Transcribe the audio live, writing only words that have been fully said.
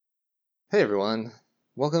Hey everyone,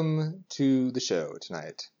 welcome to the show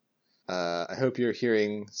tonight. I hope you're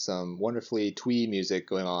hearing some wonderfully twee music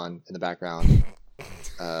going on in the background.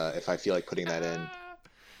 If I feel like putting that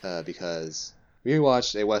in, because we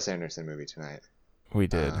watched a Wes Anderson movie tonight, We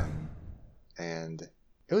did. and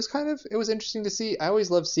it was interesting to see. I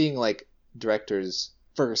always love seeing like directors'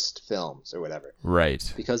 first films or whatever,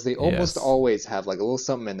 Right. because they almost Yes. always have like a little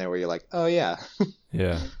something in there where you're like, oh yeah,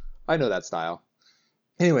 Yeah. I know that style.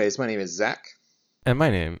 Anyways, my name is Zach. And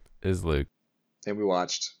my name is Luke. And we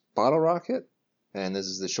watched Bottle Rocket, and this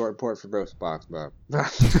is the short report for Roast Box. That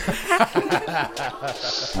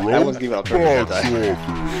wasn't even up for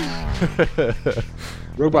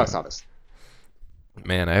Road Box Office.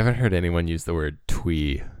 Man, I haven't heard anyone use the word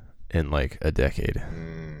twee in like a decade.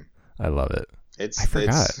 I love it. I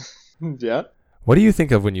forgot. Yeah. What do you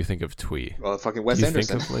think of when you think of twee? Well, fucking Wes Do you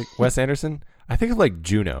Anderson. think of like Wes Anderson? I think of like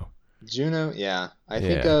Juno. Juno, yeah. I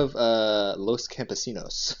think Yeah. of Los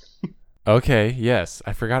Campesinos. Okay, yes.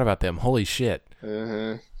 I forgot about them. Holy shit.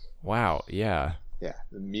 Uh-huh. Wow, yeah. Yeah,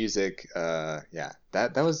 the music. Yeah,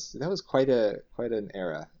 that was quite an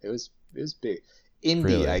era. It was big. Indie,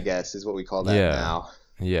 Really? I guess, is what we call that Yeah. now.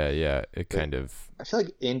 Yeah. It kind of... I feel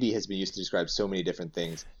like indie has been used to describe so many different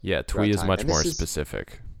things. Yeah, throughout twee is time. much And this more is-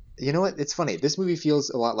 specific. You know what? It's funny. This movie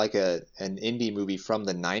feels a lot like an indie movie from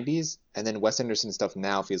the 90s, and then Wes Anderson stuff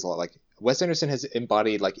now feels a lot like Wes Anderson has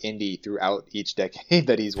embodied like indie throughout each decade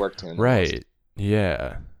that he's worked in. Right.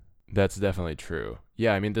 Yeah. That's definitely true.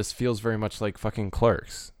 Yeah, I mean this feels very much like fucking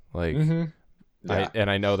Clerks. Like Mm-hmm. Yeah.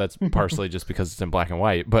 I know that's partially just because it's in black and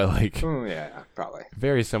white, but like Oh, yeah, probably.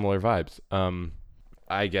 very similar vibes.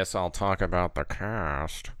 I guess I'll talk about the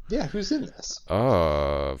cast. Yeah, who's in this?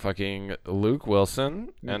 Fucking Luke Wilson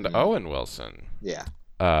and Mhm. Owen Wilson. Yeah.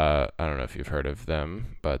 I don't know if you've heard of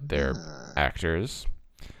them, but they're Uh, actors.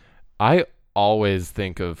 I always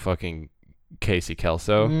think of fucking Casey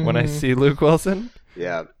Kelso when I Mhm. see Luke Wilson.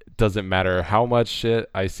 yeah. Doesn't matter how much shit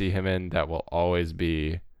I see him in, that will always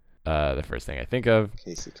be the first thing I think of.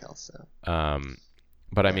 Casey Kelso.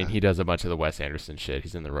 But I mean, Yeah. he does a bunch of the Wes Anderson shit.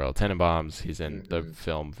 He's in the Royal Tenenbaums. He's in the Mhm.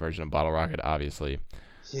 film version of Bottle Rocket, obviously.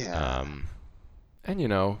 Yeah. And you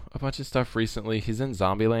know, a bunch of stuff recently. He's in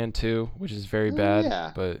Zombieland too, which is very Oh, bad,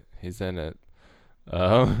 yeah. but he's in it.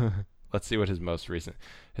 Let's see what his most recent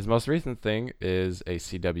thing is, a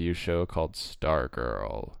CW show called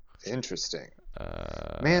Stargirl. Interesting.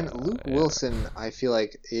 Man, Luke yeah. Wilson, I feel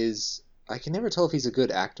like I can never tell if he's a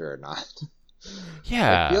good actor or not.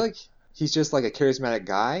 Yeah. I feel like he's just like a charismatic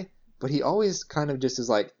guy, but he always kind of just is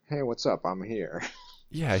like, hey, what's up? I'm here.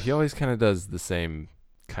 Yeah, he always kind of does the same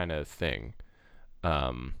kind of thing.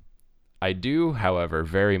 I do, however,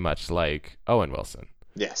 very much like Owen Wilson.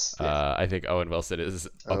 Yes. Yeah. I think Owen Wilson is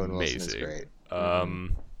Owen amazing. Wilson is great.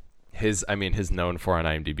 His known for on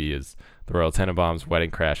IMDb is The Royal Tenenbaums,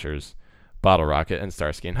 Wedding Crashers, Bottle Rocket, and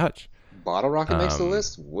Starsky and Hutch. Bottle Rocket makes the Um,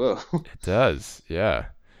 list? Whoa. It does, yeah.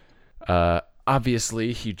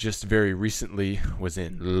 Obviously, he just very recently was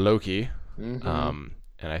in Loki, Mhm.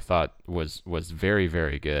 and I thought was very,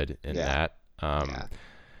 very good in Yeah. that. Yeah.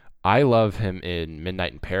 I love him in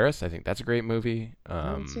Midnight in Paris. I think that's a great movie. I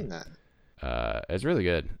haven't seen that. It's really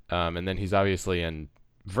good. And then he's obviously in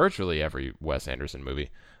virtually every Wes Anderson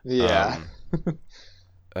movie. Yeah.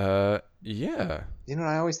 Yeah. You know what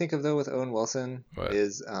I always think of, though, with Owen Wilson What?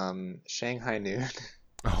 is Shanghai Noon.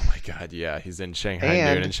 Oh my God, yeah. He's in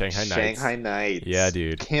Shanghai Noon and Shanghai Nights. Shanghai Nights. Yeah,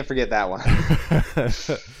 dude. Can't forget that one.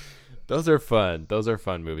 Those are fun. Those are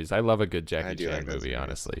fun movies. I love a good I Jackie do Chan like those movie, movies.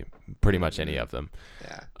 honestly. Pretty much any of them.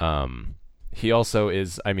 Yeah. He also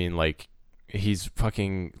is, I mean, like, he's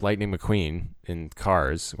fucking Lightning McQueen in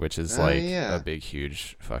Cars, which is Oh, like yeah. a big,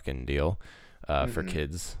 huge fucking deal for Mhm.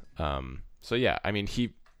 kids. So yeah, I mean,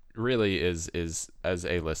 he really is as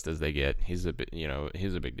A-list as they get. He's a bit,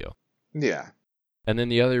 he's a big deal. Yeah. And then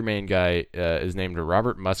the other main guy is named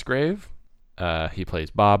Robert Musgrave. He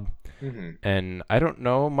plays Bob. hmm And I don't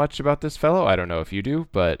know much about this fellow. I don't know if you do,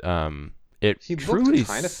 but it He truly looked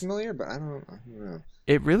kind of familiar, but I don't know.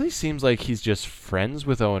 it really seems like he's just friends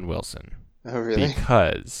with Owen Wilson Oh, really?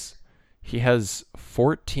 because he has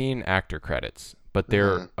 14 actor credits, but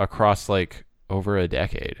they're Uh-huh. across like over a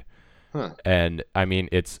decade. Huh. And I mean,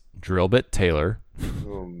 it's Drillbit Taylor,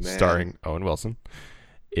 Oh, man. starring Owen Wilson,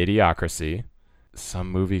 Idiocracy,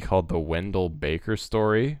 some movie called The Wendell Baker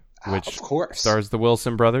Story, which of course. stars the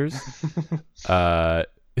Wilson brothers.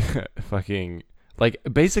 Fucking like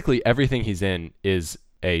basically everything he's in is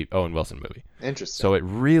a Owen Wilson movie. Interesting. So it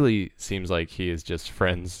really seems like he is just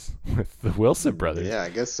friends with the Wilson brothers. Yeah, I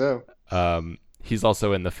guess so. He's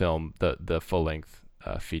also in the film, the full length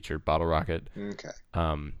feature Bottle Rocket. Okay.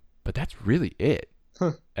 But that's really it.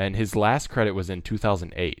 And his last credit was in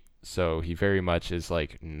 2008. So he very much is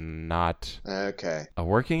like not Okay. a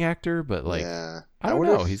working actor, but like Yeah. I don't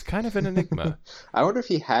know. He's kind of an enigma. I wonder if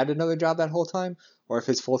he had another job that whole time, or if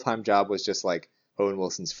his full-time job was just like Owen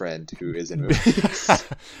Wilson's friend who is in movies.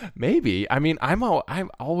 Maybe. I mean, I'm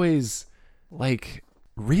always like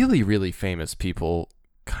really, really famous people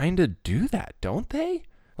kind of do that, don't they?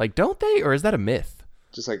 Like, don't they? Or is that a myth?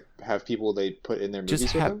 Just like have people they put in their movies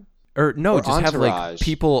with them? Or no, Or just have like Entourage.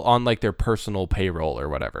 people on like their personal payroll or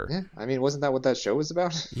whatever. Yeah. I mean, wasn't that what that show was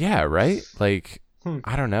about? Yeah, right? Like,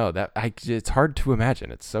 I don't know. It's hard to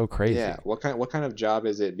imagine. It's so crazy. Yeah. What kind of job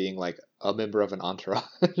is it being like a member of an entourage?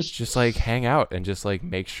 Just like hang out and just like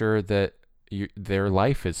make sure that their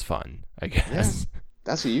life is fun, I guess. Yeah.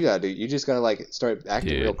 That's what you gotta do. You just gotta like start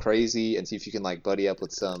acting Dude. real crazy and see if you can like buddy up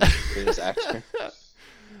with some famous actor.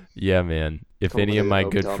 Yeah, man. If Come up any with of a my dumb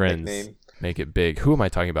good friends nickname. make it big. Who am I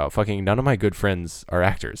talking about? Fucking none of my good friends are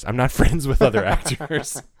actors. I'm not friends with other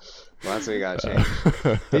actors. Well, that's what you gotta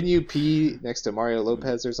change. Didn't you pee next to Mario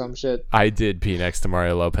Lopez or some shit? I did pee next to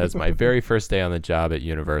Mario Lopez my very first day on the job at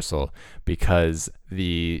Universal because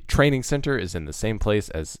the training center is in the same place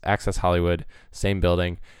as Access Hollywood, same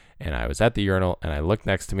building. And I was at the urinal and I looked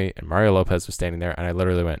next to me and Mario Lopez was standing there and I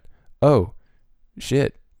literally went, "Oh,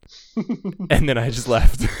 shit." And then I just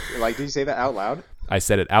left. Like, did you say that out loud? I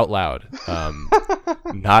said it out loud.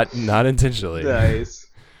 Not intentionally. Nice.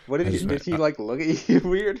 What did I he? just Did went, he like look at you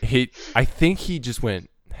weird? I think he just went,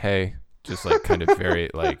 "Hey," just like kind of very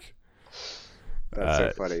like, That's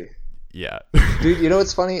so funny, yeah. dude. You know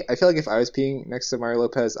what's funny? I feel like if I was peeing next to Mario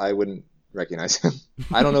Lopez, I wouldn't recognize him.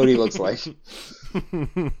 I don't know what he looks like.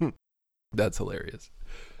 That's hilarious.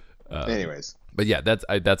 Anyways, but yeah,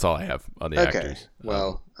 that's all I have on the okay. actors.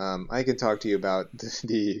 Well, I can talk to you about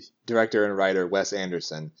the director and writer Wes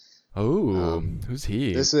Anderson. Who's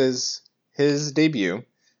he? This is his debut.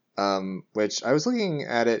 Which I was looking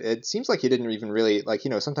at it. It seems like he didn't even really like.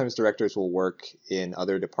 Sometimes directors will work in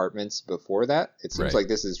other departments before that. It seems Right. like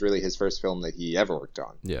this is really his first film that he ever worked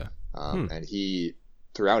on. Yeah. And he,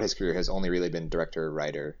 throughout his career, has only really been director,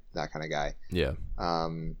 writer, that kind of guy. Yeah.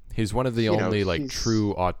 Um, He's one of the only like he's-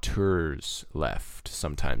 true auteurs left.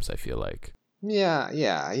 Sometimes I feel like.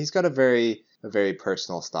 yeah. He's got a very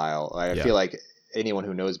personal style. I Yeah. feel like anyone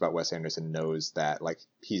who knows about Wes Anderson knows that like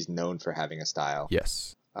he's known for having a style.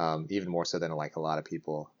 Yes. Even more so than like a lot of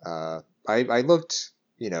people. I looked,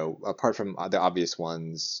 apart from the obvious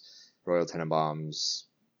ones, Royal Tenenbaums,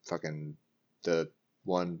 fucking the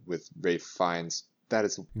one with Ralph Fiennes. That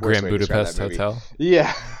is the worst Grand way to describe Budapest that movie. Hotel.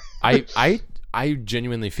 Yeah, I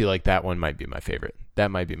genuinely feel like that one might be my favorite. That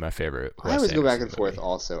might be my favorite. I always go back and Anderson forth. movie.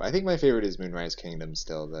 Also, I think my favorite is Moonrise Kingdom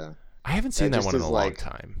still, though. I haven't seen That that just one in is a long like-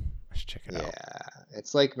 time. I should check it out. Yeah,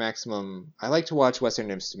 it's like maximum. I like to watch Wes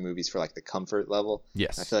Anderson movies for like the comfort level.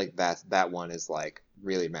 Yes. I feel like that one is like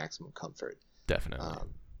really maximum comfort. Definitely.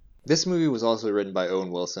 This movie was also written by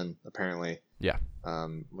Owen Wilson, apparently. Yeah.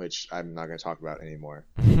 Which I'm not going to talk about anymore.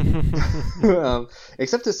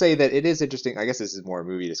 Except to say that it is interesting. I guess this is more a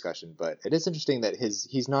movie discussion, but it is interesting that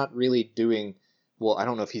he's not really doing. Well, I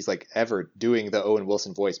don't know if he's like ever doing the Owen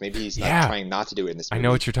Wilson voice. Maybe he's Yeah. trying not to do it in this I movie.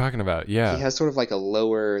 know what you're talking about. Yeah. He has sort of like a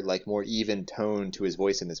lower, like more even tone to his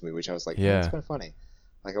voice in this movie, which I was like, Yeah. that's kind of funny.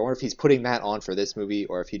 Like, I wonder if he's putting that on for this movie,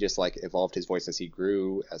 or if he just like evolved his voice as he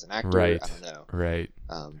grew as an actor. Right. I don't know. Right.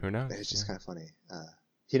 Um, Who knows? It's just kind of funny.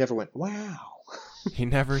 He never went, wow. He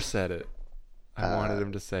never said it. I wanted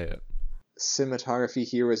him to say it. Cinematography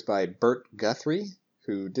here was by Burt Guthrie,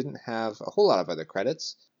 who didn't have a whole lot of other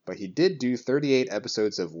credits, but he did do 38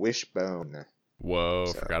 episodes of Wishbone. Whoa,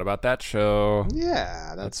 So- forgot about that show.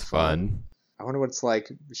 Yeah, That's fun. I wonder what it's like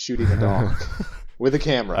shooting a dog with a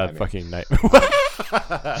camera. I mean. Fucking night.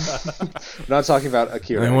 I'm not talking about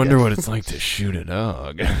Akira. I wonder again. what it's like to shoot a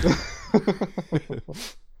dog.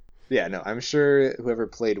 Yeah, no, I'm sure whoever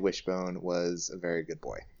played Wishbone was a very good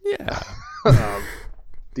boy. Yeah.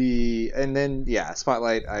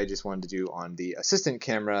 Spotlight I just wanted to do on the assistant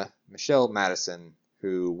camera, Michelle Madison,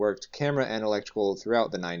 who worked camera and electrical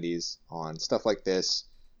throughout the 90s on stuff like this.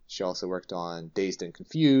 She also worked on Dazed and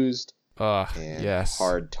Confused and yes.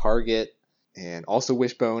 Hard Target and also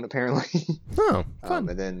Wishbone, apparently. Oh, fun.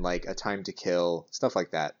 And then like A Time to Kill, stuff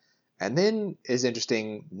like that. And then is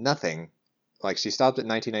interesting, nothing. Like she stopped at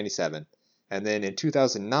 1997. And then in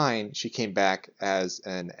 2009, she came back as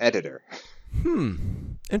an editor.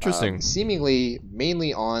 Interesting. Seemingly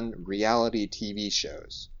mainly on reality TV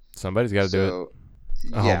shows. Somebody's got to do it. So,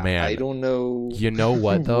 Oh, yeah, man. I don't know. You know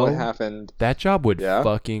what, though? What happened? That job would Yeah?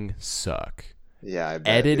 fucking suck. Yeah, I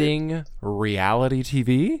bet it did. Editing reality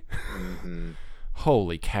TV? Mhm.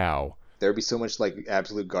 Holy cow. There would be so much like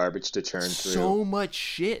absolute garbage to churn through. So much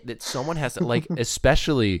shit that someone has to like.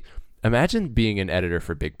 Especially, imagine being an editor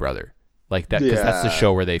for Big Brother, like that, because that's the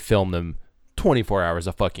show where they film them 24 hours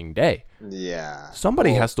a fucking day. Yeah.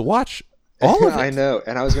 Somebody has to watch all of it. I know.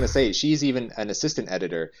 And I was going to say, she's even an assistant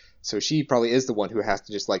editor. So she probably is the one who has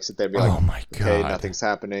to just like sit there and be like, oh my God. Okay, nothing's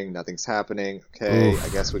happening. Okay, I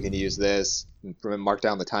guess we can use this. Mark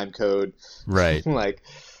down the time code. Right. Like,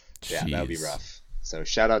 yeah, that would be rough. So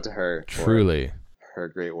shout out to her. Truly. For her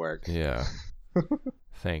great work. Yeah.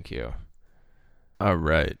 Thank you. All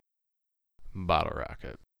right. Bottle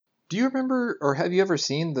Rocket. Do you remember, or have you ever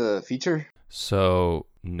seen the feature? So,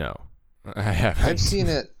 no. I haven't. I've seen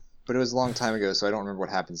it, but it was a long time ago, so I don't remember what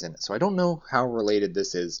happens in it. So I don't know how related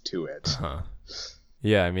this is to it. Huh.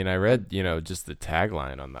 Yeah, I mean, I read, just the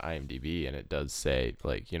tagline on the IMDb, and it does say,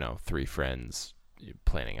 like, 3 friends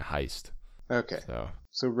planning a heist. Okay.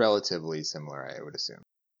 So relatively similar, I would assume.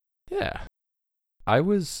 Yeah. I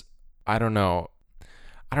don't know.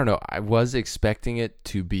 I was expecting it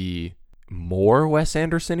to be more Wes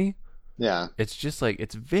Anderson-y. Yeah. It's just like,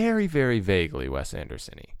 it's very, very vaguely Wes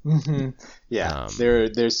Anderson-y. Mm-hmm. Yeah.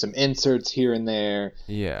 There's some inserts here and there.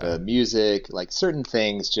 Yeah. The music, like certain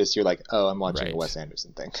things, just you're like, oh, I'm watching a Wes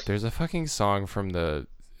Anderson thing. There's a fucking song from the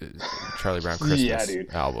Charlie Brown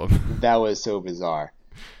Christmas album. That was so bizarre.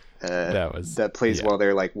 That plays while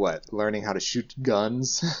they're like, what, learning how to shoot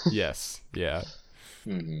guns? Yes. Yeah.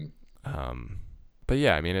 Mm-hmm. But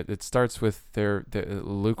yeah, I mean, it starts with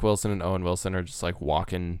Luke Wilson and Owen Wilson are just like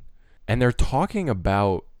walking, and they're talking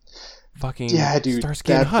about fucking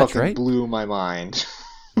Starsky and Hutch, right? That blew my mind.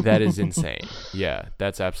 That is insane. Yeah,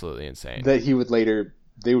 that's absolutely insane. That he would later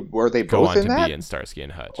were they go both on in to that? be in Starsky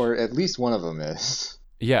and Hutch, or at least one of them is.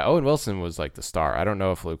 Yeah, Owen Wilson was like the star. I don't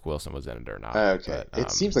know if Luke Wilson was in it or not. Okay, but,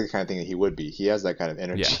 it seems like the kind of thing that he would be. He has that kind of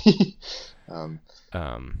energy. Yeah.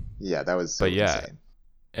 Yeah, that was. So insane.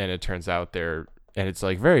 And it turns out and it's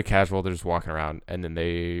like very casual. They're just walking around, and then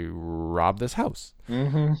they rob this house.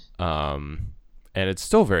 Mm-hmm. And it's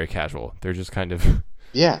still very casual. They're just kind of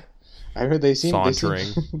I heard they seem sauntering.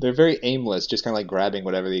 They're very aimless, just kind of like grabbing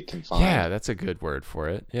whatever they can find. Yeah, that's a good word for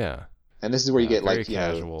it. Yeah. And this is where you get like the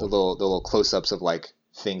casual. little close-ups of like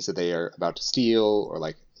things that they are about to steal, or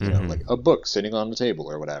like know like a book sitting on the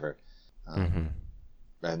table or whatever. And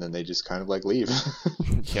then they just kind of like leave.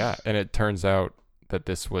 Yeah, and it turns out that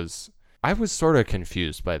I was sort of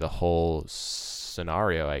confused by the whole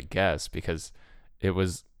scenario, I guess, because it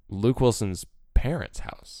was Luke Wilson's parents'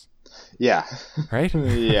 house. Yeah. Right?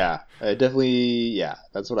 Yeah.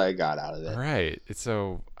 That's what I got out of it. Right.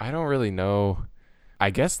 So I don't really know. I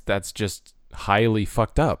guess that's just highly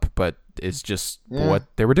fucked up, but it's just what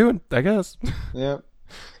they were doing, I guess. Yeah.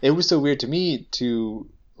 It was so weird to me to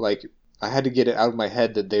like, I had to get it out of my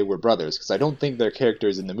head that they were brothers, because I don't think their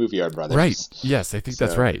characters in the movie are brothers. Right. Yes, I think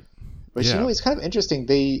that's right. But it's kind of interesting.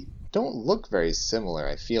 They don't look very similar,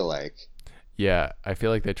 I feel like. Yeah, I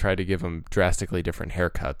feel like they tried to give them drastically different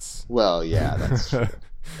haircuts. Well, yeah, that's true.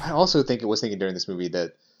 I also was thinking during this movie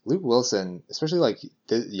that Luke Wilson, especially like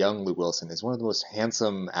the young Luke Wilson, is one of the most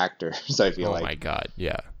handsome actors, I feel like. Oh my God,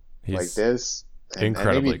 yeah. He's like this.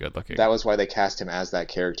 Incredibly good looking. That was why they cast him as that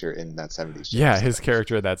character in that 70s show. Yeah, his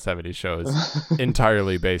character in that 70s show is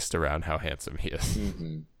entirely based around how handsome he is.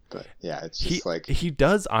 Mm-hmm. But yeah, it's just he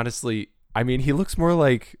does honestly. I mean, he looks more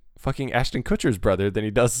like fucking Ashton Kutcher's brother than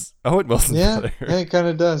he does Owen Wilson's brother. Yeah, it kind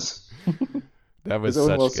of does. That was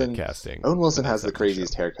such good casting. Owen Wilson has the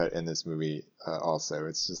craziest haircut in this movie. Also,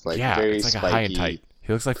 it's just like very it's like spiky, a high and tight.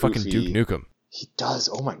 He looks like fucking Duke Nukem. He does.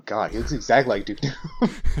 Oh my God, he looks exactly like Duke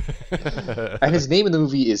Nukem. And his name in the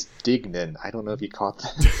movie is Dignan. I don't know if you caught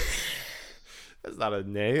that. That's not a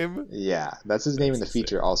name. Yeah, that's his name in the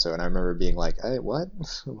feature also. And I remember being like, "Hey, what?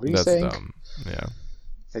 What are you saying?" That's dumb. Yeah.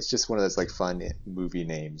 It's just one of those like fun movie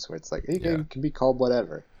names where it's like it can be called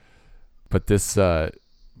whatever. But this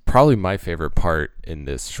probably my favorite part in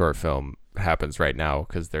this short film happens right now,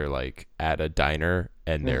 because they're like at a diner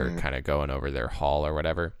and they're kind of going over their haul or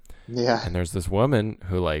whatever. Yeah. And there's this woman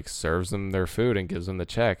who like serves them their food and gives them the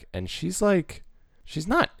check, and she's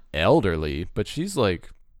not elderly, but she's like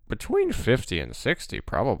between 50 and 60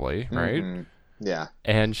 probably, right? Mm-hmm. Yeah.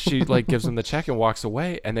 And she like gives them the check and walks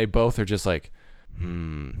away, and they both are just like,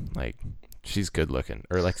 like she's good looking,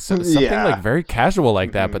 or like something like very casual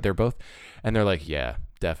like that, but they're both, and they're like, yeah,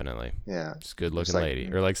 definitely, she's good looking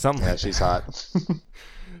lady, or like something. Yeah, she's hot.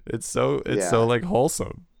 It's so like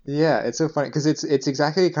wholesome. Yeah, it's so funny because it's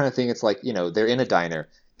exactly the kind of thing. It's like, they're in a diner.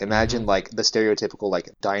 Imagine like the stereotypical like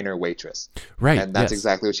diner waitress, right? And that's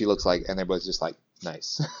exactly what she looks like, and they're both just like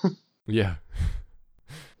nice. Yeah.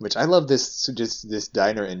 Which I love this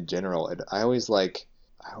diner in general. And I always like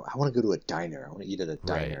I want to go to a diner. I want to eat at a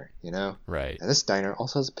diner, you know? Right. And this diner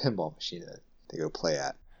also has a pinball machine in it to go play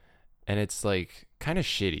at. And it's like kind of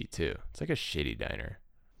shitty too. It's like a shitty diner.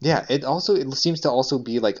 Yeah, it seems to also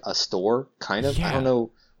be like a store, kind of. Yeah. I don't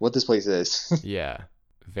know what this place is. Yeah.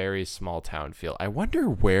 Very small town feel. I wonder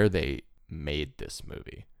where they made this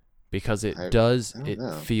movie, because it does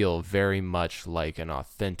feel very much like an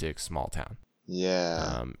authentic small town.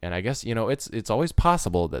 Yeah. And I guess, it's always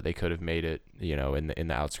possible that they could have made it, in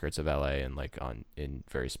the outskirts of LA and like in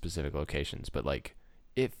very specific locations, but like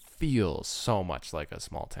it feels so much like a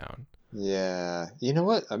small town. Yeah. You know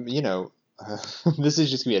what? This is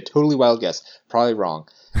just gonna be a totally wild guess. Probably wrong.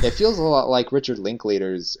 It feels a lot like Richard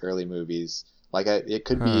Linklater's early movies. Like it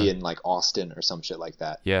could be in like Austin or some shit like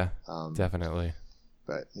that. Yeah, definitely.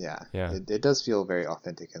 But yeah, yeah, it does feel very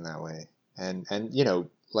authentic in that way. And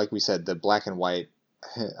like we said, the black and white.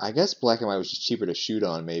 I guess black and white was just cheaper to shoot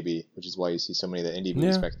on, maybe, which is why you see so many of the indie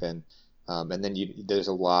movies back then. And then there's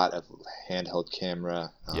a lot of handheld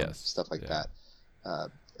camera, stuff like that.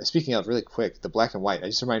 Speaking of, really quick, the black and white. It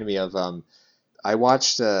just reminded me of I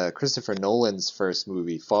watched Christopher Nolan's first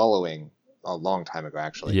movie, Following, a long time ago,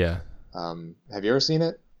 actually. Yeah. Have you ever seen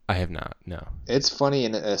it? I have not. No. It's funny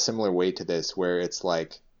in a similar way to this, where it's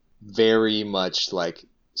like very much like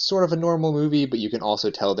sort of a normal movie, but you can also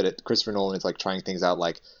tell that Christopher Nolan is like trying things out.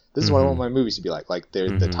 Like, this is what I want my movies to be like. Like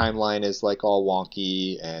the timeline is like all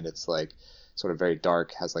wonky, and it's like sort of very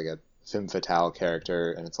dark. Has like a femme fatale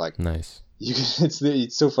character, and it's like nice.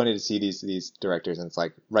 It's so funny to see these directors, and it's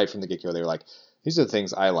like right from the get go, they're like, these are the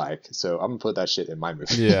things I like, so I'm gonna put that shit in my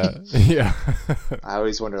movie. Yeah, yeah. I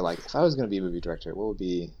always wonder, like, if I was gonna be a movie director, what would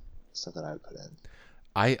be stuff that I would put in?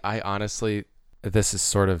 I honestly, this is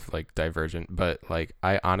sort of like divergent, but like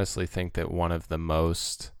I honestly think that one of the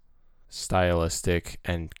most stylistic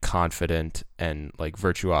and confident and like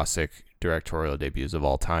virtuosic directorial debuts of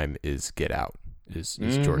all time is Get Out. Is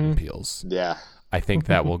Jordan Peele's. Yeah. I think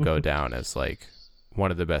that will go down as like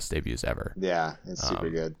one of the best debuts ever. Yeah, it's super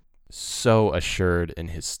good. So assured in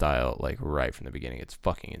his style, like right from the beginning. It's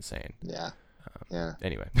fucking insane. Yeah. Yeah.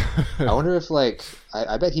 Anyway. I wonder if like,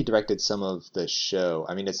 I bet he directed some of the show.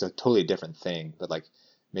 I mean, it's a totally different thing, but like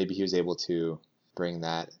maybe he was able to bring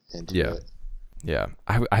that into it. Yeah.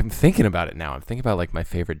 I'm thinking about it now. I'm thinking about like my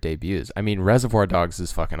favorite debuts. I mean, Reservoir Dogs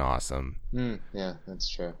is fucking awesome. Yeah, that's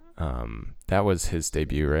true. That was his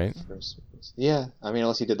debut, right? Yeah. I mean,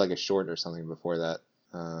 unless he did like a short or something before that.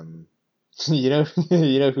 You know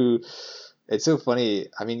who, it's so funny.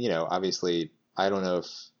 I mean, obviously I don't know if,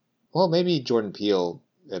 well, maybe Jordan Peele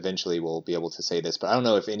eventually will be able to say this, but I don't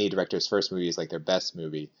know if any director's first movie is like their best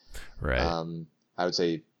movie. Right. I would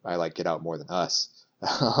say I like Get Out more than Us.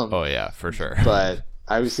 Oh yeah, for sure. But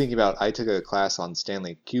I was thinking about, I took a class on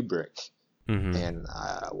Stanley Kubrick, and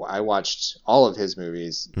I watched all of his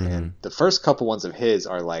movies, and the first couple ones of his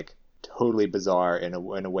are like totally bizarre in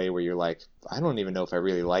a way where you're like, I don't even know if I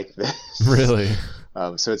really like this. Really?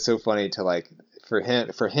 So it's so funny to like, for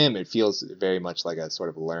him it feels very much like a sort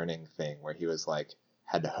of learning thing, where he was like,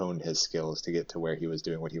 had to hone his skills to get to where he was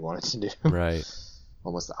doing what he wanted to do. Right.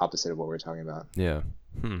 Almost the opposite of what we're talking about. Yeah.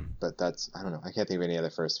 But that's, I don't know, I can't think of any other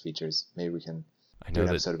first features. Maybe we can do an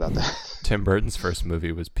episode about that. Tim Burton's first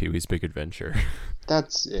movie was Pee-wee's Big Adventure.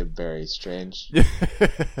 That's very strange.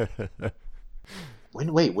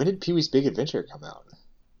 When did Pee-wee's Big Adventure come out?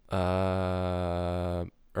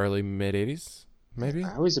 Early mid-'80s, maybe?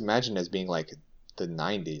 I always imagined it as being like the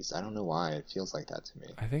 90s. I don't know why it feels like that to me.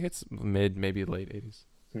 I think it's maybe late 80s.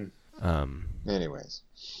 Anyways.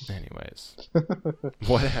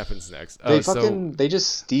 What happens next? They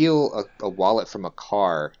just steal a wallet from a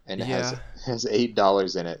car, and it has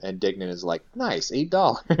 $8 in it, and Dignan is like, nice,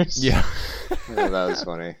 $8. Yeah. That was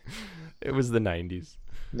funny. It was the 90s.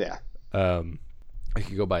 Yeah. I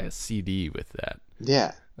could go buy a CD with that.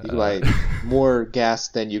 Yeah. You could buy more gas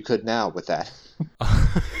than you could now with that.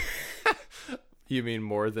 You mean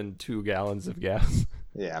more than 2 gallons of gas?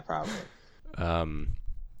 Yeah, probably.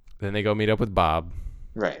 Then they go meet up with Bob.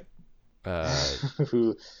 Right.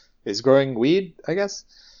 Who is growing weed, I guess?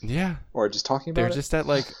 Yeah. Or just talking about They're just at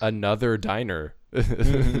like another diner.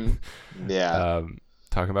 Yeah.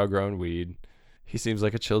 Talking about growing weed. He seems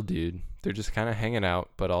like a chill dude. They're just kind of hanging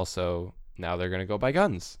out, but also now they're going to go buy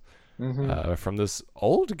guns from this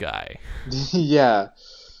old guy. Yeah.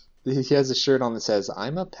 He has a shirt on that says,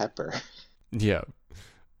 I'm a pepper. Yeah.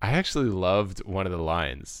 I actually loved one of the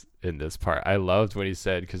lines in this part. I loved when he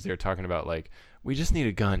said, because they were talking about like, we just need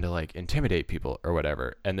a gun to like intimidate people or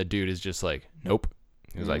whatever. And the dude is just like, nope.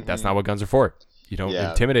 He was like, that's not what guns are for. You don't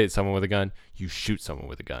intimidate someone with a gun. You shoot someone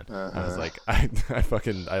with a gun. I was like, I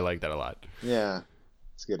like that a lot. Yeah.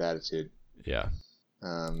 It's a good attitude. Yeah.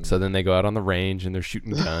 So then they go out on the range and they're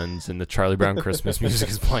shooting guns and the Charlie Brown Christmas music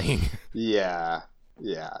is playing. Yeah.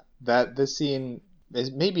 This scene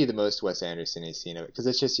is maybe the most Wes Anderson-y scene of it, because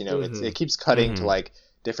it's just, it keeps cutting to like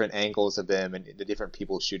different angles of them and the different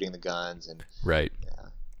people shooting the guns, and right. Yeah.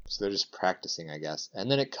 So they're just practicing, I guess. And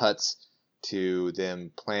then it cuts to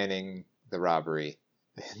them planning the robbery.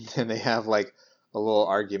 And then they have like a little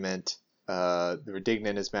argument.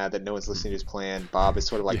 Dignan is mad that no one's listening to his plan. Bob is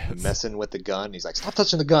sort of like messing with the gun. He's like, "Stop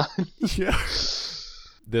touching the gun." Yeah.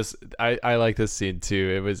 I like this scene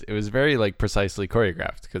too. It was very like precisely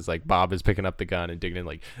choreographed, because like Bob is picking up the gun and Dignan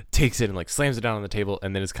like takes it and like slams it down on the table,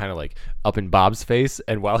 and then it's kind of like up in Bob's face,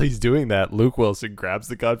 and while he's doing that, Luke Wilson grabs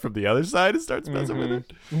the gun from the other side and starts messing with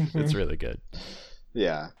it. It's really good.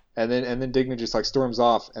 Yeah. And then Dignan just like storms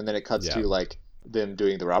off, and then it cuts to like them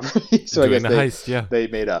doing the robbery. So doing I guess heist, yeah. They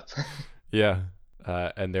made up. Yeah.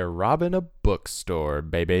 And they're robbing a bookstore,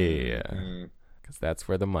 baby. Because that's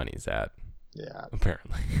where the money's at. Yeah.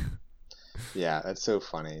 Apparently. Yeah, that's so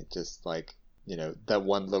funny. Just like, that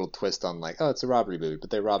one little twist on like, oh, it's a robbery movie, but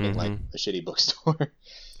they're robbing like a shitty bookstore.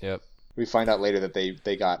 Yep. We find out later that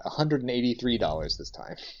they got $183 this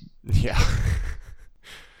time. Yeah.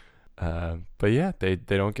 But yeah, they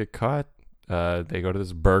don't get caught. They go to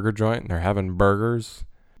this burger joint and they're having burgers,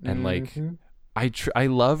 and like I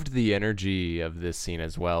loved the energy of this scene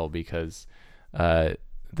as well, because the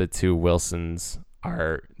two Wilsons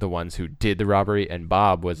are the ones who did the robbery, and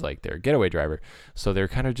Bob was like their getaway driver. So they're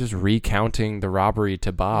kind of just recounting the robbery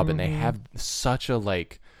to Bob, and they have such a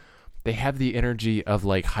they have the energy of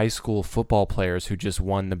like high school football players who just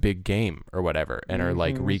won the big game or whatever, and are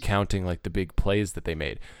like recounting like the big plays that they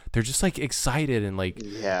made. They're just like excited and like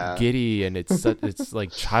giddy, and it's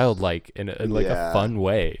like childlike in like a fun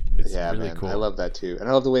way. It's really cool. I love that too, and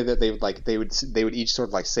I love the way that they would each sort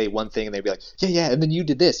of like say one thing, and they'd be like, yeah, and then you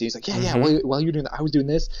did this. And he's like, yeah, while you were doing that, I was doing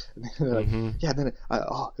this. And then like, yeah, then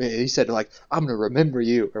he said like, I'm gonna remember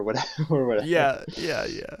you or whatever. Yeah.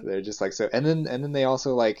 They're just like so, and then they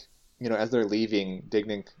also like, as they're leaving,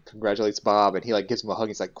 Dignan congratulates Bob, and he like gives him a hug.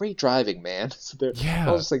 He's like, "Great driving, man." So they're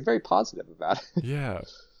all just like very positive about it. Yeah.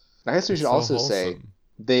 I guess we should also say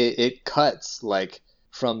it cuts like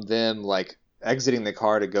from them like exiting the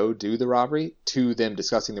car to go do the robbery to them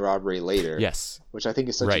discussing the robbery later. Yes. Which I think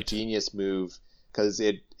is such a genius move, because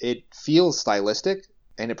it feels stylistic,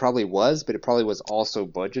 and it probably was, but it probably was also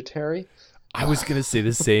budgetary. I was going to say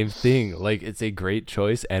the same thing. Like, it's a great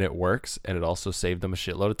choice, and it works, and it also saved them a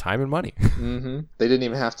shitload of time and money. They didn't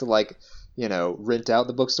even have to, like, rent out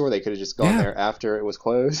the bookstore. They could have just gone there after it was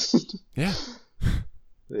closed. Yeah.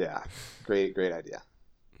 Yeah. Great idea.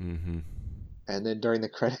 And then during the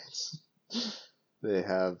credits, they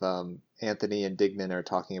have Anthony and Dignan are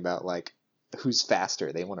talking about, like, who's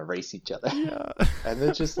faster. They want to race each other. Yeah. And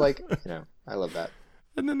it's just, like, I love that.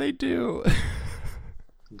 And then they do.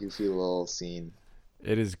 Goofy little scene.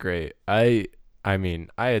 It is great. I mean,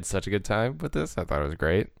 I had such a good time with this. I thought it was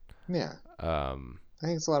great. Yeah. I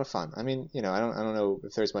think it's a lot of fun. I mean, I don't know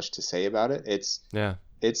if there's much to say about it. It's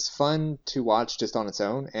fun to watch just on its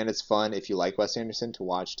own, and it's fun if you like Wes Anderson to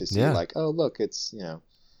watch to see like, oh look, it's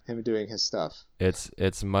him doing his stuff.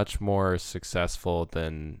 It's much more successful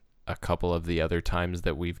than a couple of the other times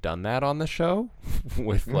that we've done that on the show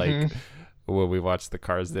with like. When we watched The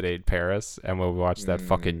Cars That Ate Paris, and when we watched that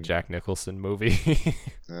fucking Jack Nicholson movie.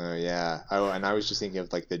 Oh, yeah. Oh, and I was just thinking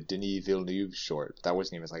of, like, the Denis Villeneuve short. That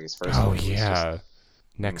wasn't even, like, his first one. Oh, yeah.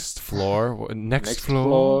 Next Floor. Next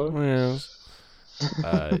Floor.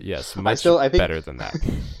 Yes, much I think better than that.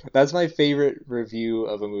 That's my favorite review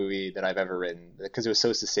of a movie that I've ever written, because it was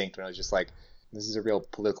so succinct when I was just like, this is a real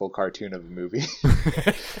political cartoon of a movie.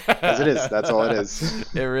 Because it is. That's all it is.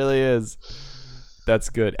 It really is.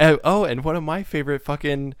 That's good. And one of my favorite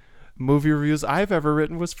fucking movie reviews I've ever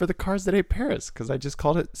written was for The Cars That Ate Paris, because I just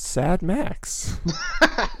called it Sad Max.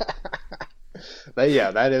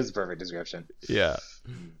 Yeah, that is a perfect description. Yeah.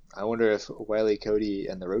 I wonder if Wile E. Coyote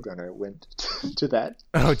and the Roadrunner went to that.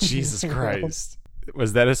 Oh, Jesus Christ.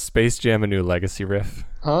 Was that a Space Jam: A New Legacy riff?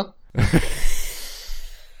 Huh?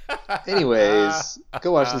 Anyways,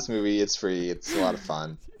 go watch this movie. It's free. It's a lot of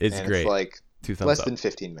fun. It's great. It's like 2 thumbs less up. than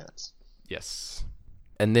 15 minutes. Yes.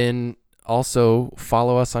 And then also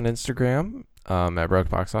follow us on Instagram at Broke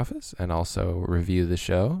Box Office, and also review the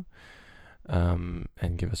show and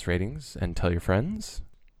give us ratings and tell your friends.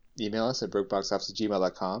 Email us at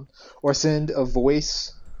brokeboxoffice@gmail.com, or send a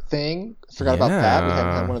voice thing. Forgot about that. We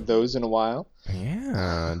haven't had one of those in a while.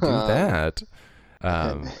 Yeah, do that.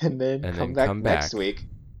 And then come back next week.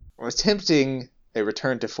 I was tempting a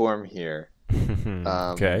return to form here.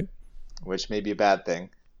 Okay. Which may be a bad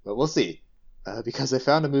thing, but we'll see. Because I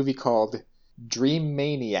found a movie called Dream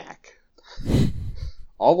Maniac.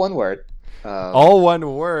 All one word. All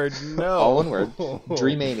one word. No. All one word.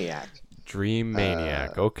 Dream Maniac. Dream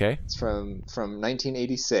Maniac. Okay. It's from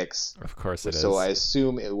 1986. Of course it is. So I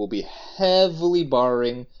assume it will be heavily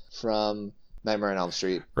borrowing from Nightmare on Elm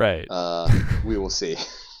Street. Right. We will see.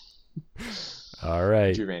 All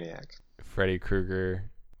right. Dream Maniac. Freddy Krueger,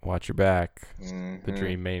 watch your back. Mm-hmm. The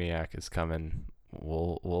Dream Maniac is coming.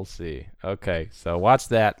 We'll see. Okay, so watch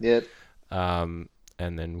that. Yep. And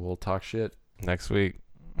then we'll talk shit next week.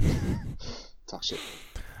 Talk shit.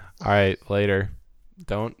 All right, later.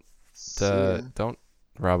 Don't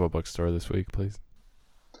rob a bookstore this week, please.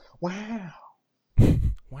 Wow.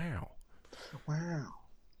 Wow. Wow.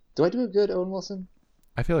 Do I do a good Owen Wilson?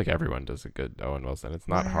 I feel like everyone does a good Owen Wilson. It's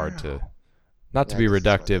not hard to Yeah, be this is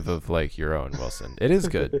reductive of like your Owen Wilson. It is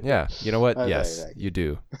good. Yeah. You know what? Okay, Yes, thank you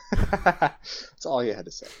do. That's all you had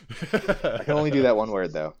to say. I can only do that one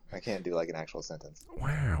word though. I can't do like an actual sentence.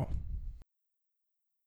 Wow.